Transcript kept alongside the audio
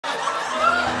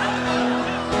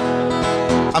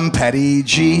I'm Petty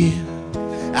G,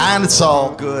 and it's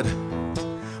all good.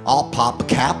 I'll pop a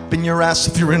cap in your ass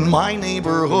if you're in my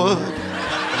neighborhood.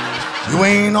 You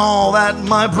ain't all that,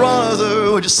 my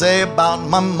brother. What'd you say about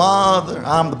my mother?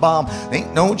 I'm the bomb,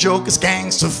 ain't no joke, it's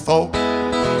gangsta folk.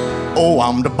 Oh,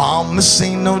 I'm the bomb, this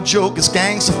ain't no joke, it's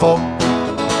gangsta folk.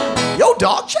 Yo,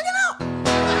 dog, check it out.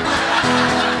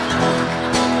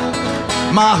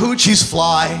 My hoochie's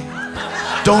fly,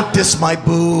 don't diss my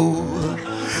boo,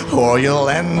 or you'll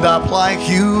end up like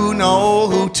you know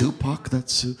who. Tupac,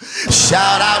 that's who.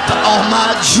 Shout out to all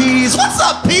my G's. What's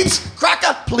up, peeps?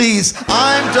 Cracker, please.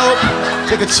 I'm dope.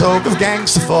 Take a toke of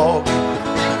gangsta folk.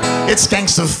 It's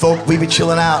gangsta folk. We be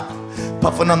chillin' out,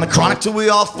 puffin' on the chronic till we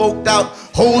all folked out.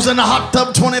 Hoes in the hot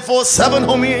tub 24/7,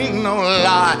 homie, ain't no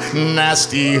lie.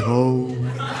 Nasty hoe.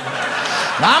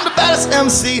 I'm the baddest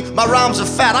MC. My rhymes are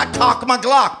fat. I cock my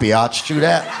Glock, biatch. True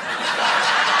that.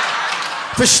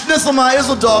 For schnitzel my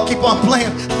izzle dog, keep on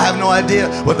playing. I have no idea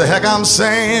what the heck I'm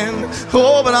saying.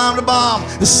 Oh, but I'm the bomb.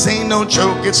 This ain't no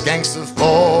joke, it's gangsta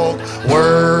folk.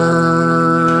 Word.